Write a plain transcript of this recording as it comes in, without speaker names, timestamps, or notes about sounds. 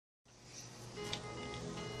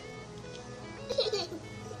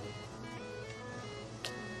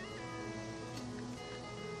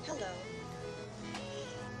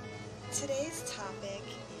topic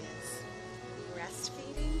is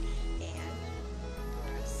breastfeeding and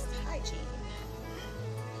breast hygiene.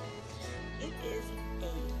 It is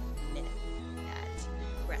a myth that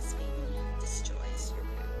breastfeeding destroys your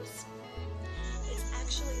boobs. It's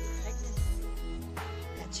actually the pregnancy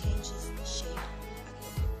that changes the shape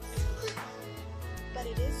of your boobs. But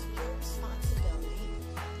it is your responsibility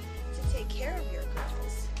to take care of your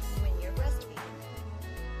girls when you're breastfeeding.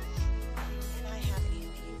 And I have a few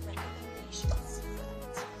recommendations for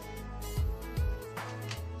that.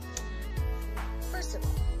 First of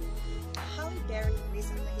all, Holly Berry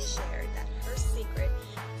recently shared that her secret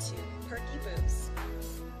to perky boobs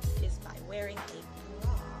is by wearing a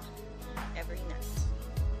bra every night.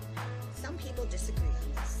 Some people disagree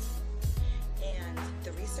on this, and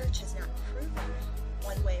the research has not proven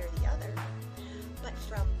one way or the other, but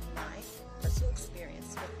from my personal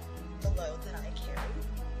experience with the load that I carry,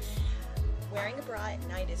 wearing a bra at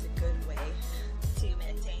night is a good way to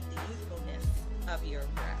maintain the youthfulness of your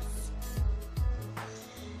breasts.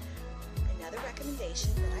 Another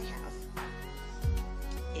recommendation that I have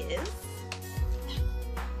is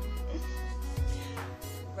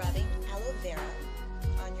rubbing aloe vera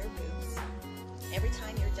on your boobs every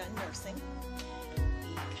time you're done nursing,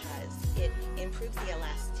 because it improves the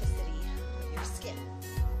elasticity of your skin.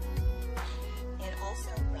 And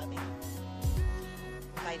also rubbing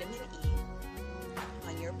vitamin E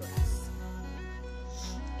on your breasts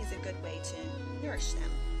is a good way to nourish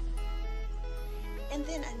them. And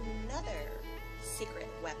then another secret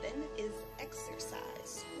weapon is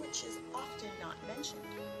exercise, which is often not mentioned.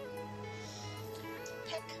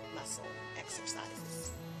 Pec muscle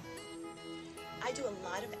exercises. I do a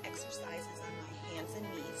lot of exercises on my hands and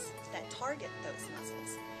knees that target those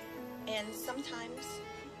muscles. And sometimes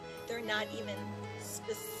they're not even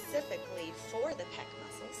specifically for the pec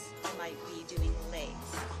muscles. I might be doing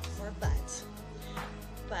legs or butt,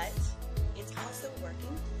 but it's also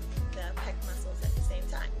working the pec muscles at the same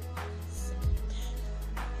time. So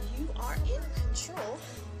you are in control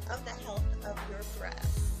of the health of your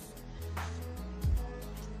breasts.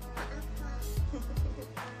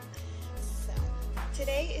 So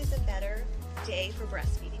today is a better day for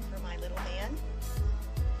breastfeeding for my little man.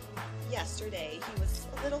 Yesterday he was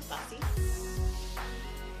a little fussy.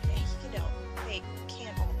 You know, they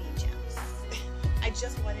can't all be gems. I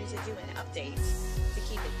just wanted to do an update to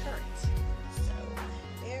keep it current. So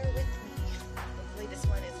bear with me. Hopefully this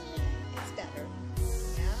one is better.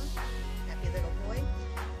 Yeah, happy little boy.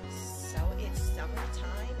 So it's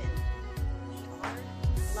summertime and we are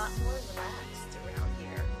a lot more relaxed around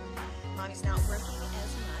here. Mommy's not working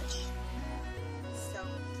as much, so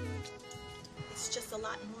it's just a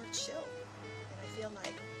lot more chill. And I feel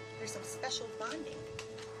like there's some special bonding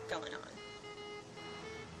going on.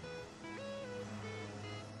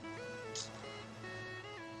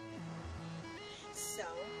 So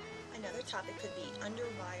another topic could be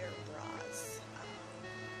underwire bras.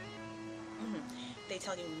 They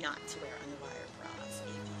tell you not to wear underwire bras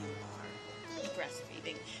if you are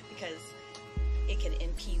breastfeeding because it can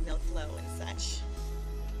impede milk flow and such.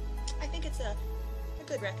 I think it's a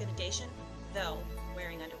good recommendation, though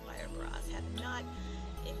wearing underwire bras have not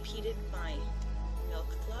impeded my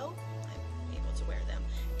milk flow. I'm able to wear them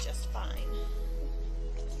just fine.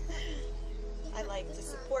 I like to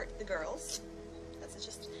support the girls. That's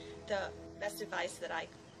just the best advice that I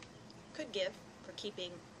could give for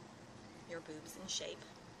keeping your boobs in shape.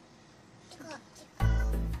 So, I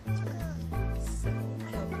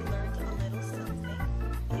hope you learned a little something.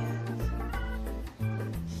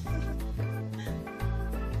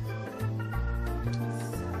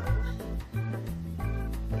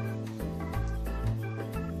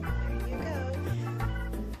 There you go.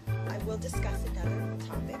 I will discuss another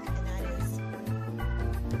topic, and that is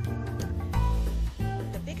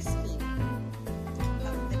the biggest meeting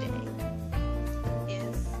of the day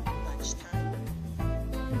is lunchtime.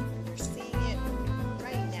 We're seeing it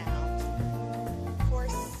right now. Of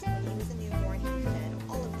course, when he was a newborn, he fed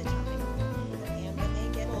all of the time. And when they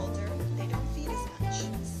get older, they don't feed as much.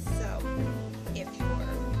 So, if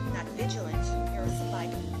you're not vigilant, your supply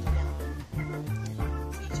can go down.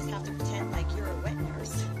 So you just have to pretend like you're a wet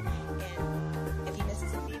nurse. And if he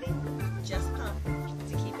misses a feeding, just pump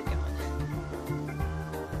to keep it going.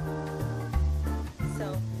 So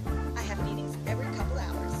I have feedings every couple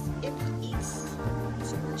hours. If he eats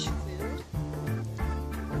too much food,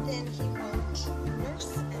 then he won't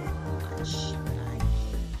nurse as much. I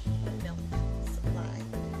keep the milk supply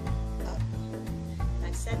up.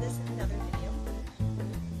 I've said this in another video.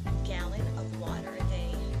 A gallon of water a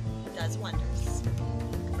day does wonders.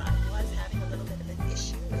 I was having a little bit of an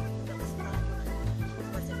issue with the milk supply.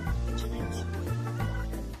 I wasn't vigilant with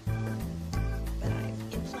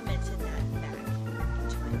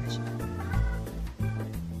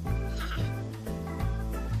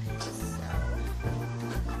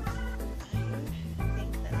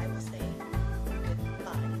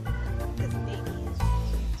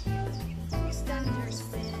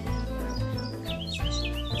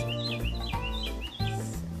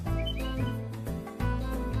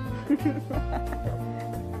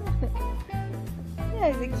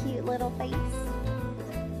There's a cute little face.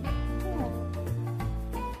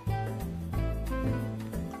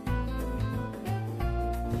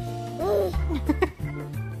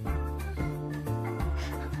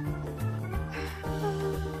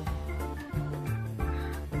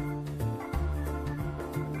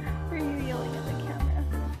 Are you yelling at the camera?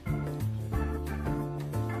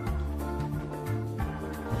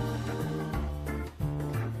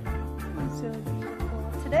 So beautiful.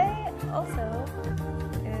 Today also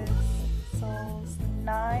is Soul's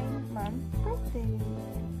 9-month birthday.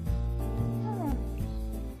 Oh.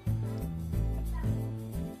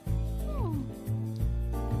 Oh.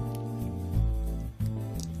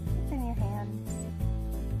 What's in your hands?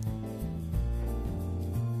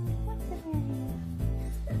 What's in your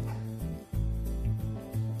hands?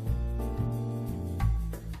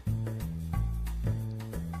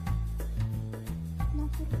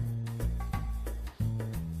 Nothing.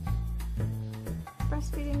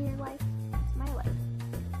 Breastfeeding your life is my life.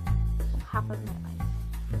 Half of my life.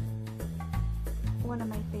 One of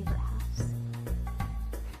my favorite halves.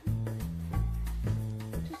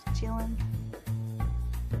 Just chilling.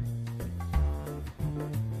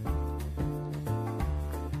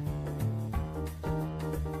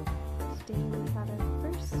 Today we had our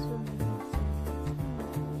first swimming lesson.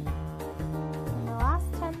 In the last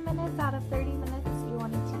 10 minutes out of 30 minutes, you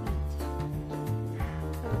wanted to eat.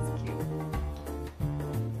 That was cute.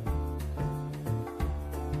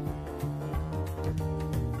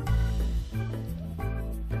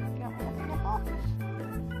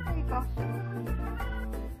 There you go.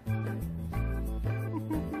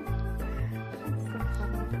 That's so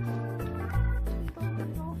funny.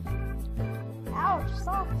 Ouch,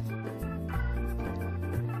 soft.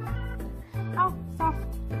 Oh,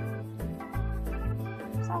 soft.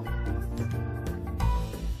 Soft.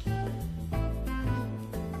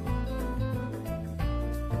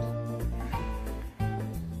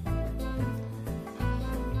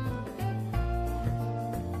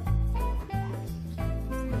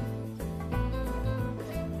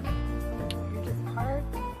 You're just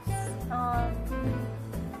parked on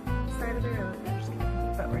the side of the road, actually,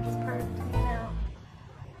 but we're just parked hanging out.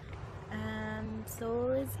 And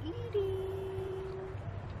Soul is eating.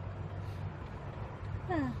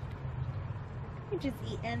 Huh. You're just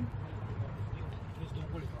eating.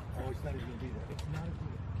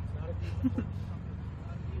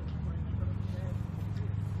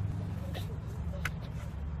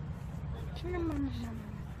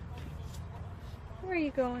 Where are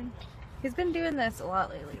you going? He's been doing this a lot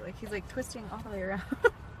lately. Like he's like twisting all the way around.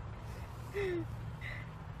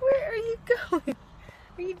 Where are you going?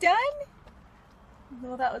 Are you done?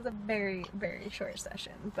 Well, that was a very, very short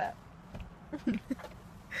session, but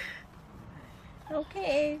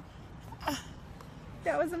okay.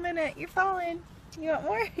 That was a minute. You're falling. You want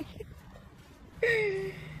more?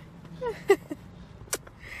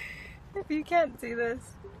 If you can't see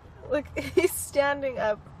this, look, he's standing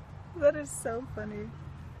up. That is so funny.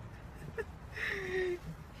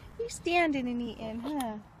 You're standing and eating,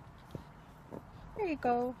 huh? There you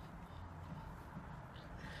go.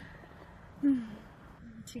 I'm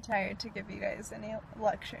too tired to give you guys any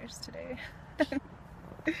lectures today.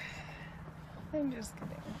 I'm just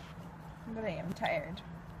kidding. But I am tired.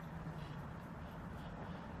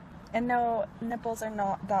 And no, nipples are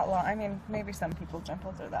not that long. I mean, maybe some people's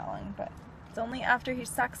nipples are that long, but it's only after he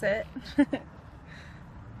sucks it.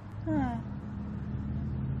 Huh.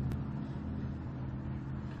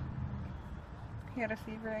 He had a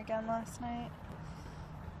fever again last night.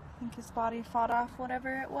 I think his body fought off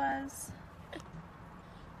whatever it was.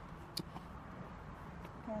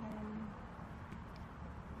 But,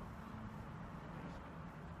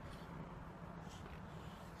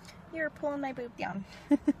 you're pulling my boob down.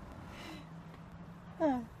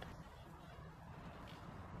 Huh.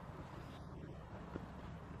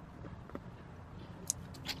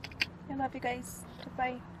 I love you guys.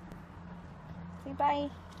 Goodbye. Say bye.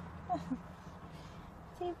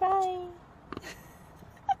 Say bye.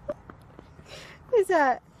 Who's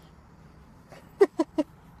that?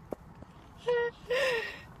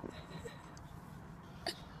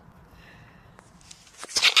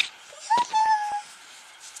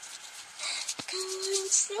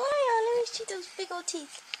 Smile. Let me see those big old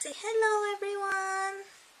teeth. Say hello, everyone.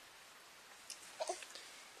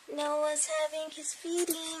 Noah's having his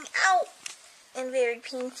feeding. Ow! And very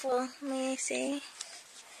painful, may I say.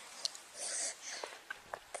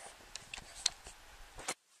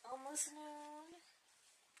 Almost noon.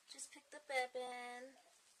 Just picked up Eben.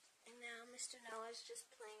 And now Mr. Noah's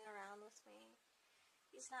just playing around with me.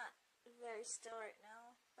 He's not very still right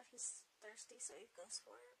now, but he's thirsty, so he goes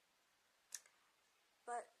for it.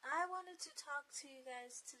 But I wanted to talk to you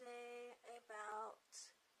guys today about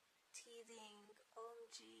teething.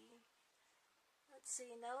 OMG. Let's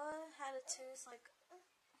see, Noah had a tooth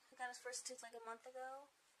he got his first tooth like a month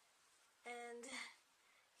ago, and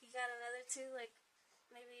he got another tooth like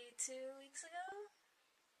maybe 2 weeks ago.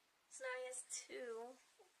 So now he has 2,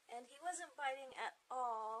 and he wasn't biting at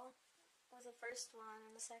all with the first one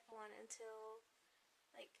and the second one until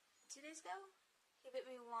like 2 days ago. He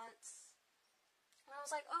bit me once, and I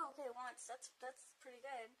was like, oh, okay, once, that's pretty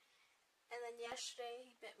good. And then yesterday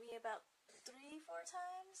he bit me about 3-4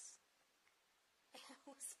 times. It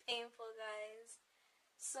was painful, guys.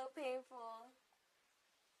 So painful.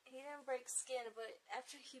 He didn't break skin, but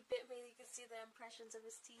after he bit me, you could see the impressions of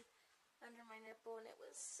his teeth under my nipple, and it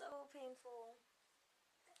was so painful.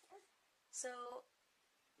 So,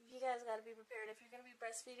 you guys gotta be prepared. If you're gonna be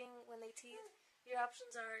breastfeeding when they teeth, your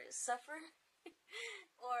options are suffer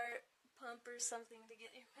or pump or something to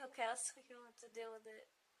get your milk out so you don't have to deal with it.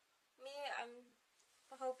 Me, I'm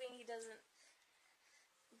hoping he doesn't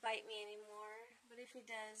bite me anymore, but if he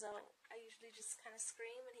does, I usually just kind of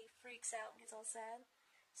scream and he freaks out and gets all sad,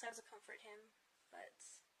 so I have to comfort him. But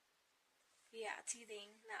yeah,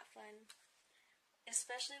 teething, not fun,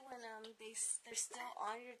 especially when they're still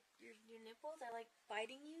on your nipple. They're like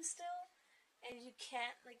biting you still, and you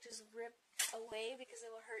can't like just rip away because it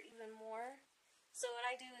will hurt even more. So what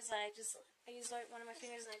I do is I use like one of my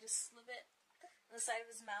fingers and I just slip it on the side of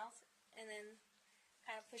his mouth, and then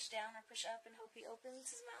kind of push down or push up and hope he opens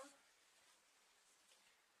his mouth.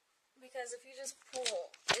 Because if you just pull,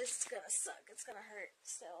 it's gonna suck. It's gonna hurt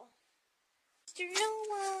still. Mr.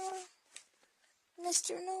 Noah.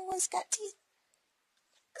 Mr. Noah's got teeth.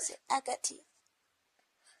 I got teeth.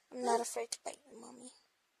 I'm not afraid to bite you, Mommy.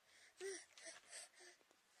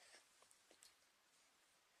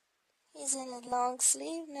 He's in a long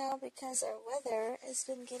sleeve now because our weather has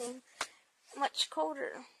been getting much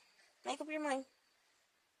colder. Make up your mind.